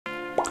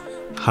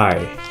Hi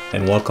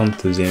and welcome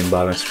to the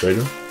Imbalanced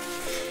Trader.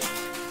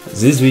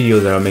 This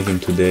video that I'm making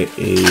today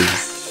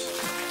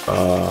is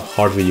a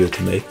hard video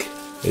to make.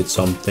 It's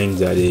something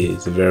that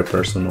is very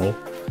personal,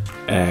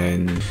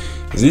 and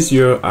this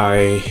year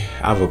I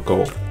have a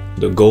goal.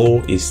 The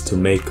goal is to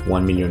make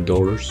 $1 million,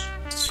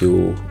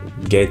 to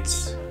get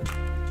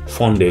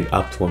funded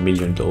up to $1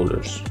 million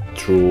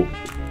through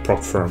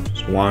prop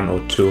firms, one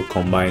or two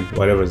combined,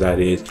 whatever that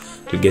is,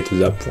 to get to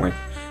that point.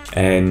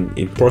 And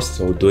in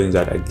process of doing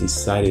that, I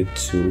decided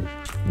to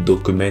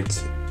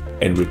document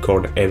and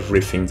record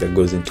everything that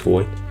goes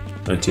into it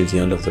until the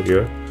end of the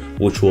year,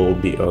 which will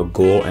be a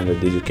goal and a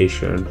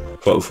dedication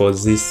for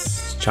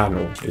this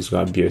channel. It's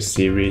going to be a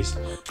series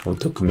of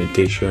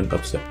documentation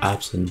of the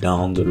ups and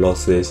downs, the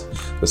losses,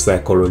 the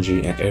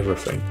psychology, and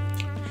everything.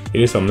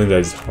 It is something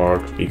that is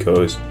hard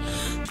because,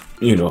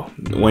 you know,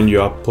 when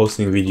you are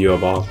posting video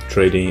about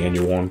trading and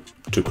you want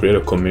to create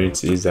a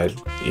community that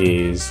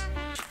is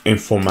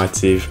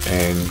informative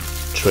and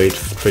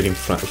trading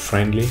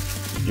friendly,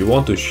 you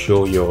want to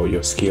show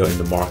your skill in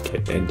the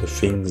market and the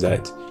things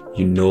that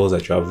you know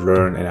that you have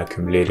learned and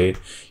accumulated.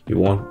 You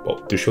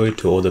want to show it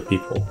to other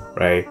people,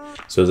 right?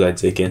 So that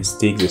they can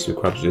stick, they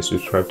subscribe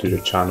to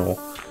the channel,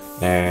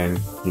 and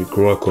you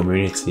grow a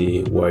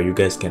community where you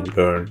guys can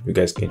learn, you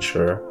guys can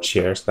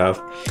share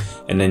stuff,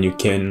 and then you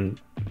can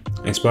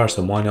inspire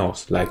someone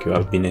else like you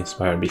have been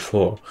inspired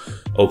before.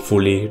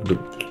 Hopefully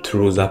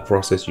through that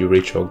process you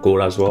reach your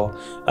goal as well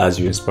as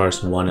you inspire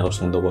someone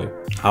else on the way.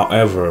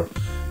 However,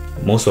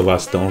 most of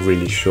us don't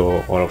really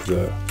show all of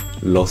the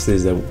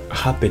losses that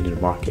happen in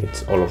the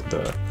market, all of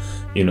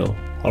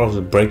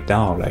the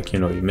breakdown. Like, you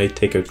may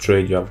take a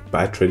trade, you have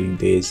bad trading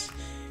days.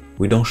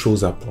 We don't show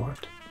that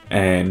part.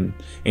 And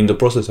in the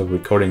process of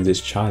recording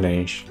this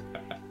challenge,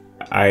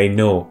 I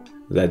know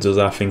that those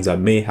are things that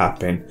may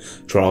happen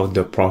throughout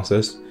the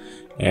process,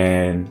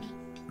 and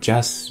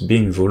just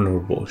being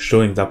vulnerable,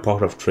 showing that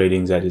part of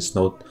trading that is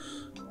not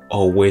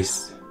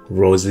always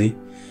rosy,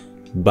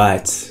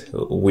 but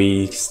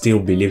we still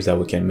believe that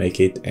we can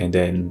make it, and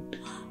then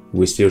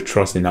we still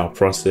trust in our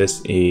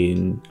process,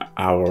 in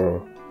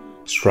our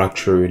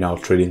structure, in our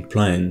trading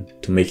plan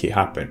to make it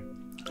happen.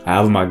 I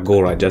have my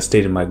goal. I just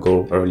stated my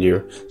goal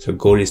earlier. So the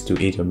goal is to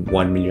hit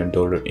 $1 million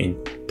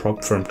in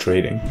prop firm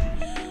trading.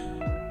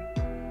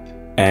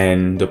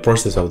 And the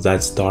process of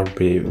that starts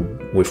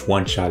with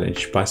one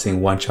challenge,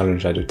 passing one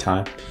challenge at a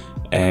time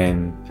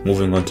and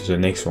moving on to the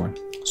next one.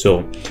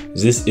 So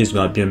this is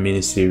going to be a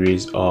mini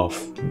series of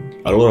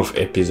a lot of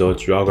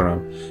episodes. You are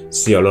going to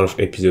see a lot of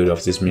episodes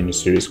of this mini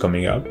series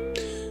coming up,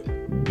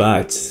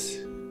 but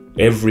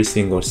every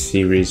single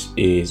series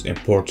is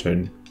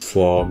important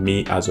for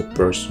me as a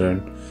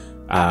person,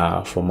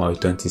 for my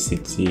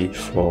authenticity,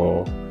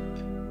 for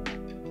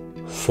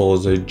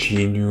the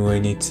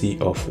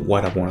genuinity of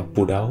what I want to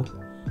put out,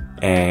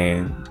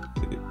 and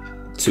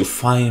to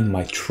find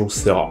my true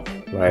self,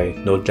 right?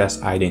 Not just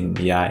hiding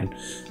behind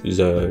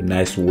the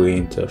nice way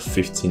into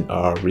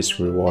 15-hour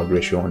risk-reward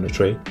ratio on the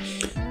trade,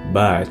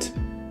 but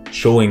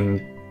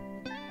showing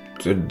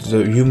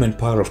the human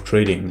part of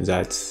trading,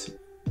 that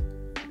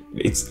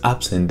it's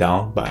ups and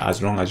downs, but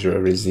as long as you're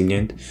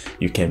resilient,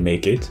 you can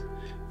make it.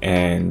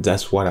 And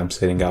that's what I'm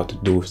setting out to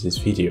do with this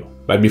video.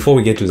 But before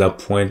we get to that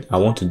point, I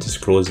want to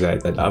disclose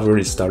that I've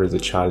already started the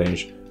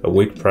challenge a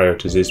week prior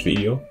to this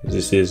video.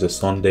 This is a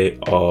Sunday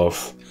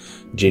of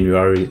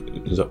January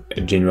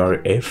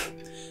 8th,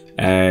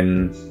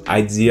 and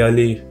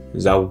ideally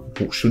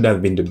that should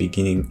have been the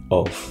beginning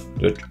of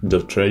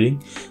the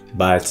trading,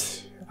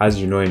 but as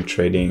you know, in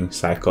trading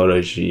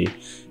psychology,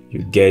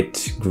 you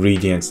get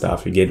greedy and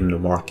stuff, you get in the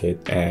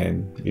market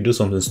and you do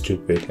something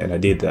stupid, and I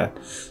did that.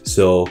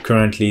 So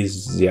currently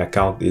the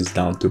account is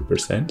down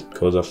 2%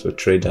 because of the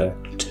trade that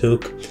I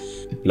took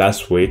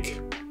last week,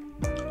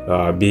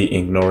 being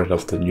ignorant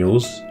of the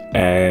news.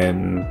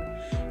 And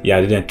yeah,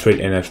 I didn't trade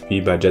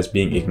NFP, but just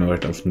being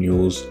ignorant of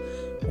news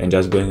and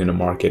just going in the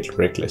market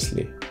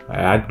recklessly.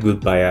 I had good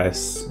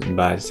bias,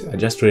 but I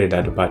just traded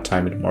at a bad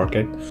time in the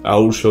market. I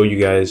will show you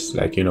guys,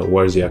 like,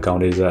 where the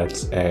account is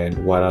at and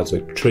what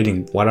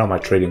are my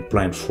trading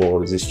plan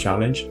for this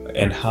challenge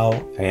and how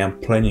I am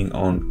planning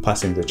on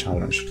passing the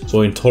challenge.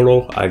 So in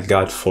total, I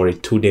got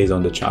 42 days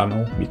on the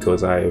channel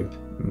because I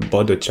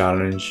bought the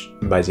challenge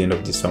by the end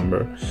of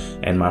December,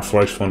 and my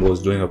Forex fund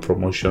was doing a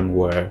promotion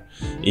where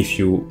if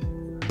you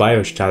buy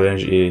a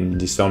challenge in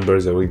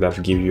December, they will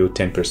give you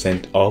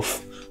 10%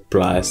 off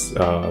plus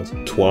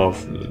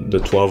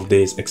the 12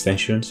 days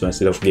extension. So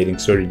instead of getting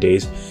 30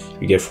 days,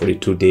 you get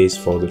 42 days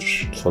for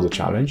the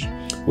challenge,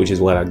 which is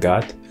what I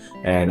got.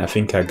 And I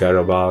think I got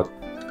about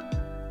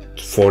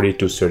 40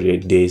 to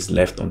 38 days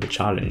left on the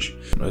challenge.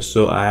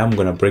 So I am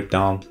gonna break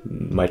down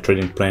my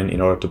trading plan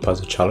in order to pass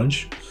the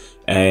challenge,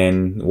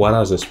 and what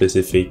are the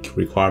specific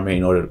requirements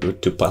in order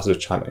to pass the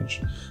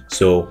challenge.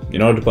 So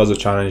in order to pass the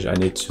challenge, I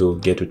need to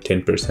get to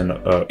 10%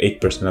 or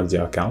 8% of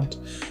the account,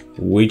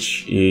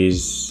 which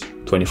is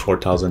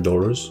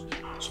 $24,000.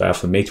 So I have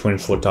to make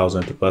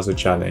 24,000 to pass the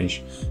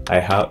challenge.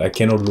 I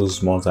cannot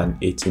lose more than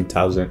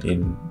 18,000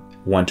 in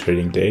one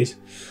trading days.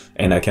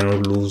 and I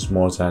cannot lose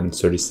more than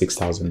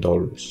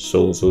 $36,000.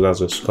 So that's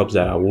the scopes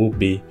that I will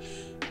be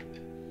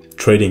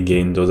trading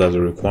in. Those are the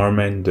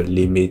requirements, the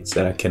limits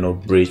that I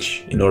cannot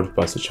breach in order to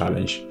pass the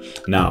challenge.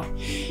 Now,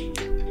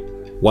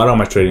 what are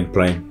my trading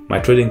plan? My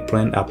trading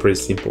plan are pretty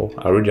simple.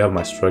 I already have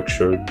my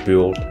structure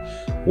built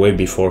way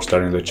before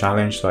starting the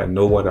challenge, so I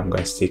know what I'm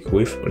going to stick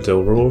with. The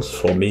rules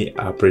for me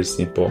are pretty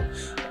simple.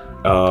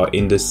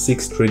 In the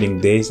 6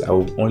 trading days, I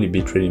will only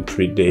be trading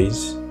 3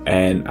 days,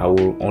 and I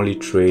will only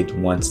trade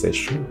one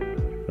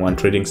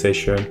trading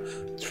session,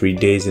 3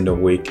 days in a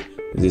week.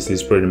 This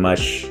is pretty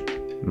much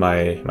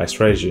my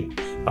strategy.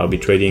 I'll be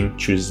trading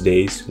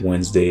Tuesdays,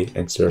 Wednesday,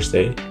 and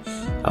Thursday.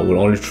 I will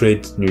only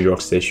trade New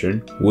York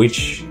session,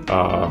 which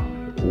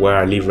where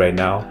I live right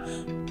now,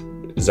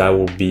 that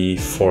will be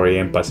 4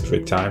 a.m.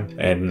 Pacific time,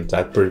 and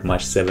that pretty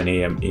much 7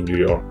 a.m. in New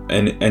York.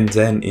 And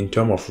then in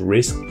terms of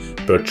risk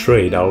per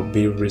trade, I'll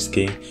be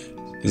risking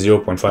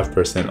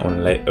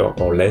 0.5%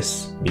 or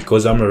less,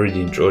 because I'm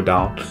already in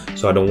drawdown,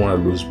 so I don't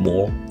want to lose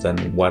more than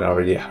what I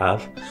already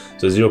have.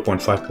 So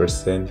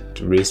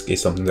 0.5% risk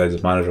is something that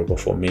is manageable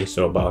for me,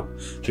 so about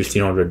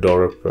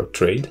 $1,500 per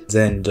trade.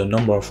 Then the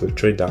number of the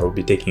trade that I will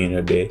be taking in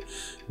a day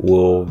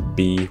will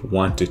be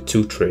 1 to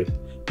 2 trade,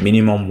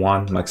 minimum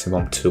 1,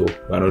 maximum 2.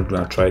 We're not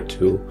going to try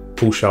to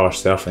push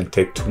ourselves and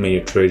take too many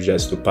trades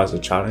just to pass the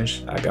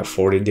challenge. I got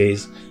 40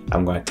 days.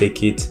 I'm going to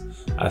take it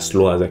as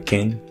slow as I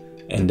can,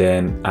 and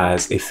then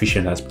as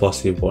efficient as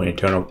possible in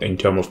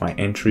terms of my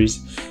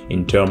entries,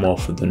 in terms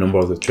of the number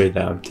of the trade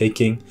that I'm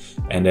taking,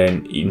 and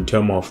then in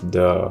terms of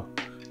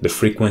the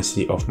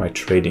frequency of my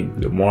trading.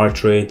 The more I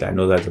trade, I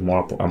know that the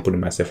more I'm putting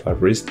myself at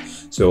risk.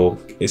 So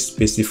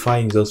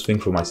specifying those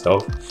things for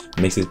myself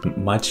makes it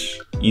much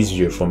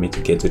easier for me to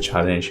get the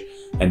challenge,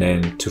 and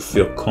then to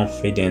feel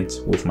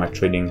confident with my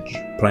trading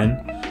plan,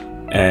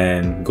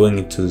 and going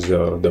into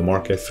the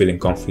market feeling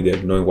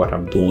confident, knowing what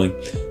I'm doing,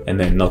 and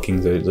then knocking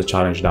the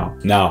challenge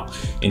down. Now,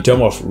 in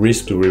terms of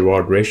risk to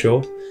reward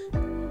ratio,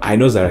 I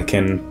know that I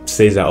can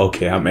say that,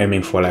 okay, I'm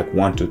aiming for like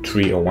 1 to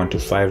 3 or 1 to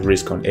 5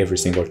 risk on every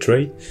single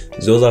trade.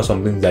 Those are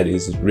something that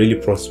is really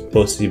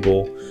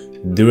possible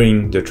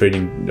during the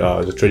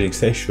trading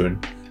session.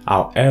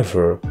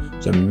 However,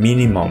 the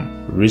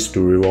minimum risk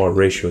to reward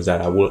ratio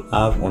that I will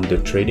have on the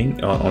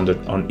trading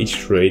on each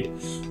trade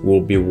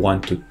will be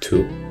 1 to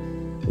 2.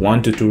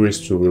 1 to 2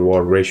 risk to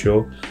reward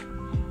ratio,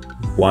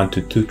 1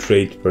 to 2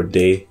 trades per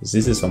day.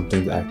 This is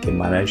something that I can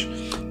manage,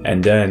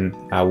 and then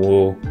I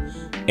will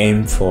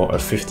aim for a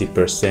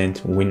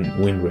 50%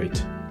 win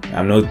rate.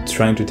 I'm not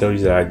trying to tell you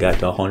that I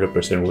got a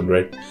 100% win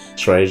rate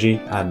strategy.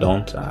 I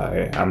don't.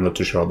 I'm not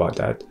too sure about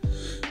that.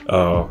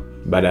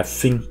 But I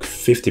think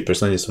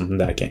 50% is something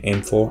that I can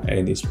aim for,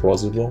 and it's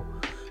plausible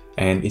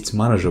and it's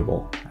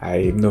manageable.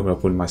 I'm not gonna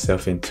put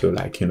myself into,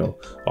 like, you know,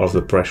 all of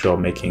the pressure of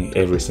making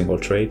every single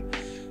trade.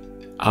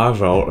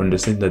 However, I'll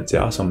understand that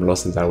there are some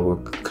losses that will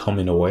come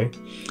in a way.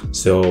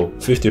 So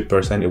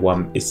 50%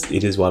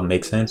 it is what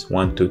makes sense.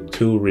 1 to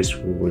 2 risk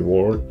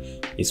reward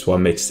is what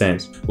makes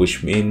sense,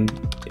 which means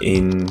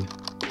in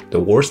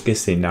the worst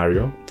case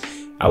scenario,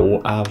 I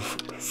will have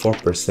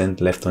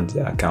 4% left on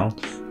the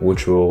account,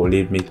 which will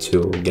lead me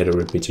to get a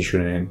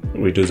repetition and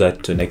reduce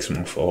that to next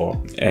month or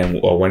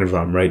whenever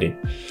I'm ready.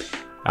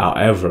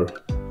 However,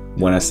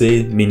 when I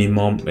say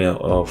minimum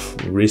of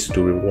risk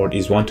to reward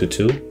is 1 to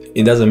 2,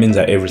 it doesn't mean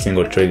that every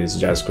single trade is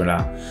just gonna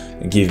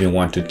give me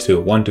 1 to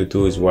 2. 1 to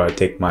 2 is where I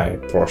take my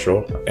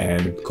partial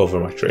and cover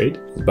my trade.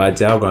 But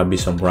there are gonna be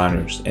some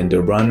runners, and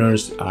the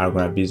runners are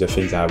gonna be the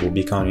things that I will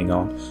be counting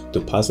on to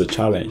pass the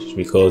challenge,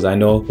 because I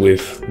know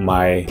with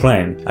my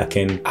plan I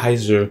can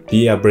either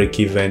be a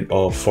break-even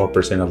or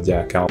 4% of the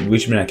account,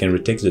 which means I can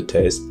retake the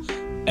test.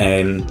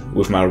 And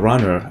with my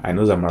runner, I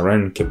know that my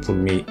runner can put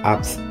me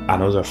up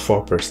another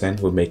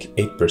 4%, will make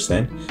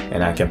 8%,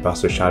 and I can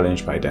pass the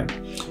challenge by then.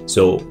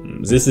 So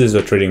this is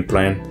a trading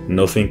plan,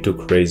 nothing too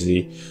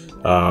crazy.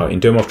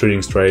 In terms of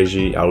trading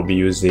strategy, I will be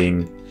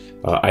using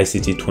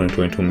ICT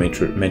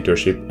 2022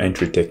 mentorship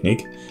entry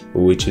technique,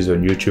 which is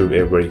on YouTube.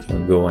 Everybody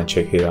can go and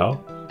check it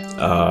out.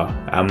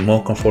 I'm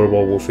more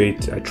comfortable with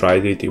it. I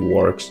tried it, it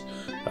works.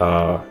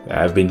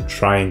 I've been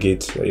trying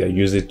it. I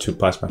use it to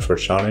pass my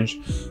first challenge,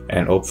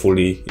 and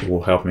hopefully it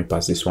will help me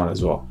pass this one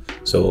as well.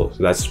 So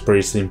that's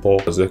pretty simple.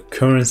 The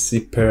currency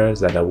pairs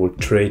that I will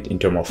trade in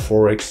terms of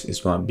Forex is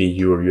going to be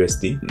Euro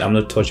USD. I'm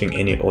not touching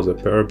any other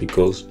pair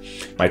because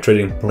my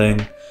trading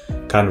plan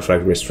kind of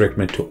like restrict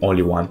me to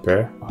only one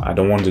pair. I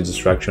don't want the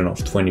distraction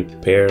of 20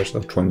 pairs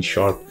or 20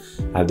 short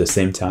at the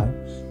same time.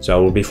 So I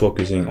will be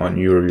focusing on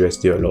Euro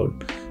USD alone.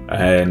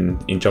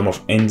 And in terms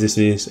of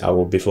indices, I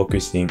will be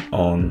focusing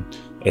on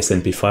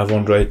S&P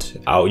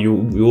 500. You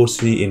will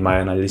see in my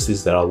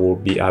analysis that I will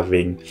be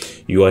having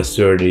US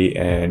 30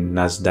 and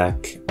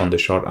Nasdaq on the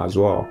chart as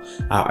well.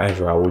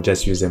 However, I will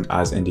just use them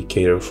as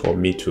indicator for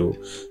me to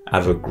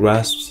have a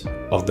grasp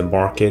of the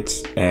market,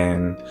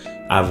 and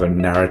have a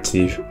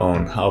narrative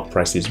on how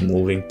price is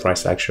moving,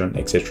 price action,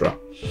 etc.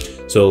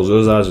 So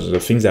those are the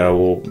things that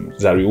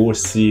we will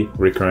see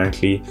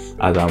recurrently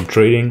as I'm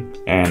trading,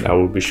 and I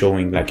will be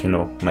showing, like,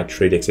 my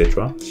trade,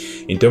 etc.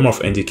 In terms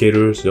of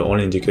indicators, the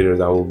only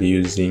indicators I will be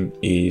using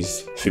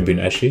is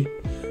Fibonacci.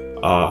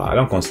 I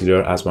don't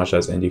consider as much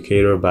as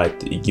indicator, but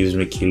it gives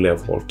me key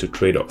level to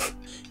trade off.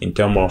 In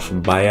terms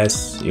of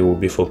bias, it will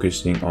be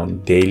focusing on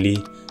daily,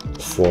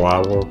 4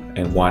 hour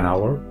and 1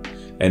 hour.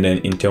 And then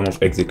in terms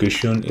of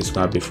execution, it's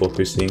going to be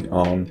focusing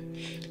on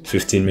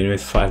 15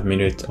 minutes, 5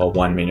 minutes, or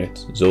 1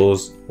 minute.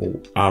 Those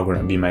are going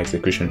to be my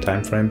execution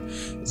time frame.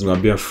 It's going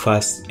to be a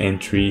fast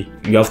entry.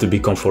 You have to be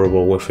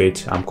comfortable with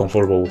it. I'm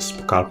comfortable with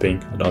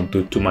scalping. I don't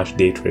do too much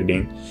day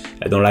trading.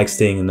 I don't like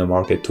staying in the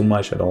market too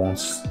much. I don't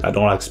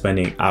like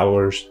spending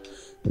hours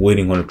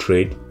waiting on a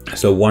trade.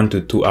 So 1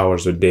 to 2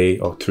 hours a day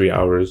or 3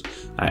 hours,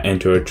 I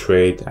enter a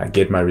trade, I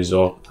get my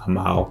result, I'm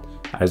out.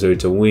 Either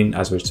it's a win,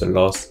 either it's a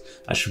loss.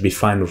 I should be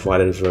fine with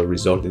whatever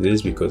result it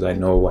is, because I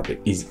know what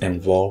is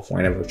involved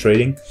whenever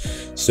trading.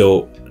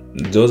 So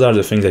those are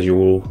the things that you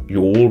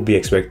will be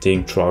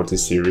expecting throughout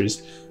this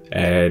series,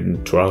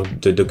 and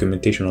throughout the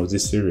documentation of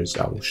this series.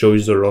 I will show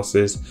you the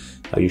losses,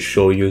 I will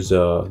show you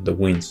the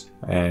wins,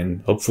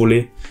 and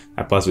hopefully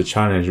I pass the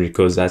challenge,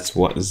 because that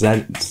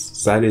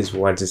is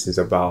what this is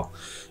about.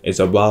 It's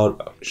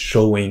about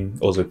showing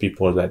other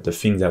people that the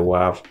things that we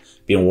have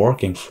been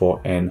working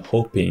for and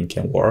hoping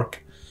can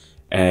work,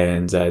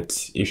 and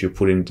that if you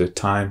put in the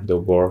time, the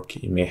work,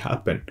 it may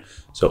happen.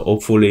 So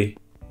hopefully,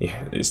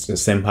 yeah, it's the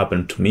same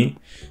happened to me,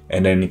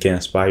 and then it can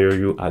inspire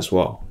you as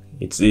well.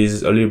 It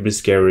is a little bit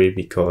scary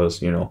because,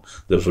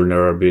 the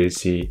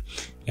vulnerability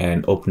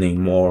and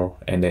opening more,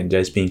 and then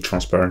just being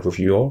transparent with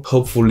you all.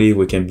 Hopefully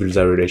we can build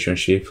that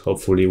relationship.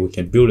 Hopefully we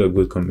can build a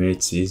good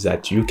community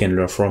that you can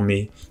learn from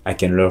me. I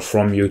can learn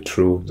from you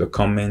through the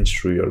comments,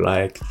 through your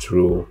like,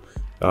 through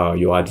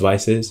your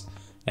advices.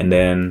 And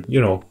then,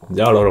 there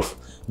are a lot of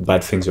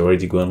bad things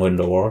already going on in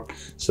the world.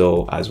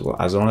 So as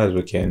long as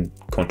we can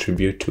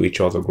contribute to each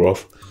other's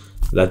growth,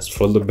 that's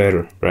for the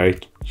better,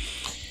 right?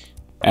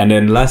 And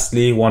then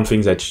lastly, one thing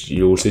that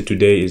you will see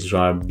today is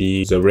going to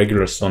be the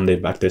regular Sunday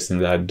backtesting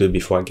that I do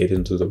before I get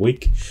into the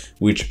week,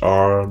 which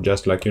are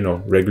just like,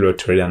 regular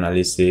trade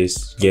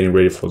analysis, getting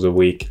ready for the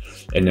week,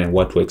 and then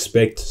what to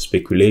expect,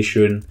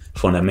 speculation,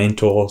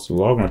 fundamentals.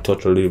 We're going to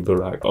touch a little bit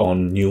like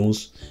on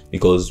news,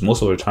 because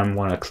most of the time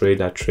when I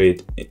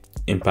trade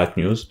impact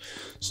news.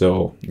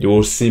 So you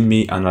will see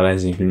me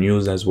analyzing the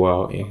news as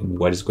well and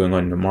what is going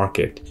on in the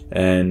market.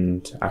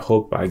 And I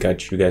hope I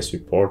got you guys'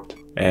 support.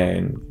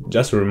 And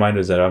just a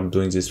reminder that I'm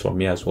doing this for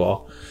me as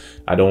well.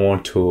 I don't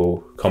want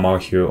to come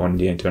out here on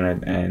the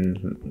internet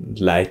and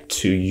lie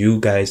to you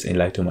guys and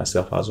lie to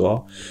myself as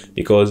well,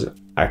 because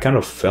I kind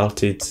of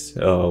felt it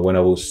when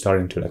I was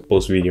starting to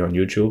post video on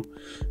YouTube.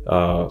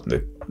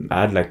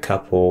 I had a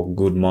couple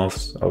good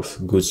months of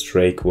good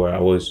streak where I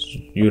was,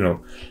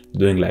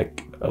 doing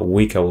a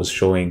week. I was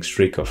showing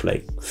streak of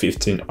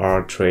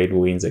 15-hour trade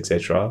wins,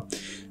 etc.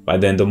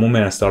 But then the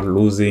moment I start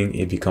losing,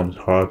 it becomes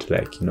hard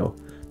to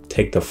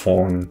take the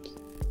phone,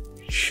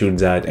 shoot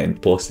that, and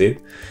post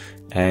it.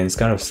 And it's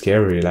kind of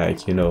scary,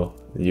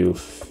 you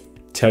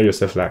tell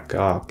yourself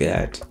oh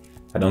god,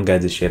 I don't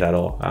get this shit at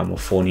all, I'm a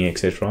phony,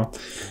 etc.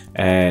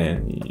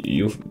 And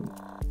you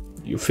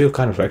feel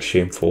kind of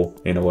shameful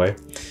in a way.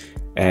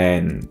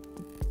 And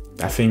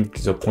I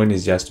think the point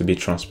is just to be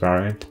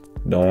transparent.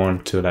 Don't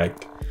want to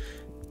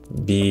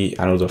be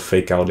another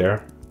fake out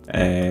there,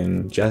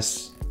 and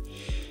just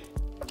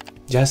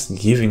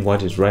giving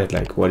what is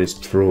right, what is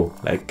true,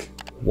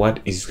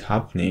 what is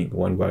happening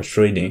when we're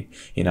trading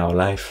in our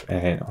life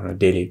and on a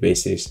daily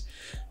basis.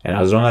 And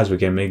as long as we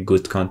can make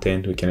good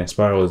content, we can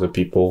inspire other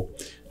people,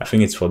 I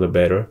think it's for the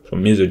better. For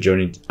me, the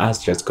journey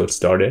has just got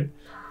started.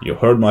 You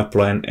heard my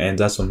plan, and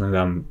that's something that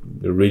I'm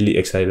really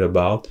excited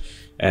about,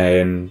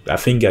 and I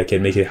think I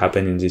can make it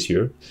happen in this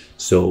year.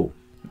 So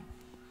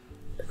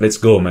let's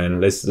go, man.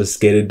 Let's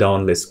get it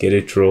done. Let's get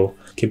it through.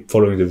 Keep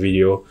following the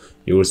video.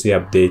 You will see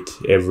update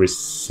every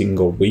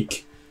single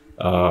week.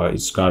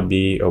 It's gonna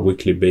be a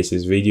weekly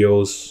basis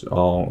videos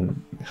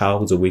on how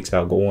the weeks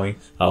are going,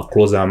 how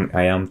close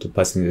I am to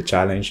passing the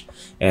challenge,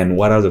 and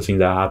what are the things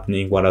that are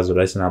happening, what are the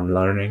lessons I'm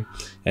learning.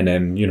 And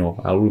then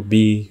I will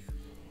be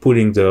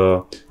putting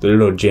the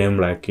little gem,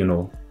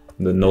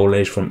 the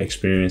knowledge from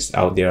experience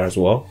out there as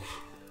well.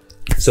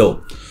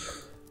 So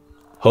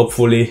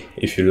hopefully,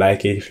 if you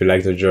like it, if you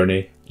like the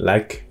journey,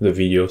 like the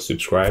video,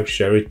 subscribe,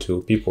 share it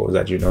to people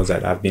that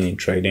that have been in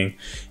trading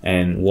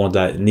and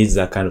needs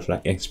that kind of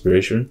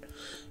inspiration.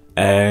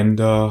 And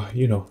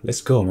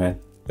let's go, man.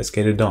 Let's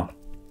get it done.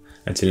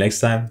 Until next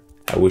time,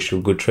 I wish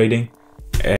you good trading.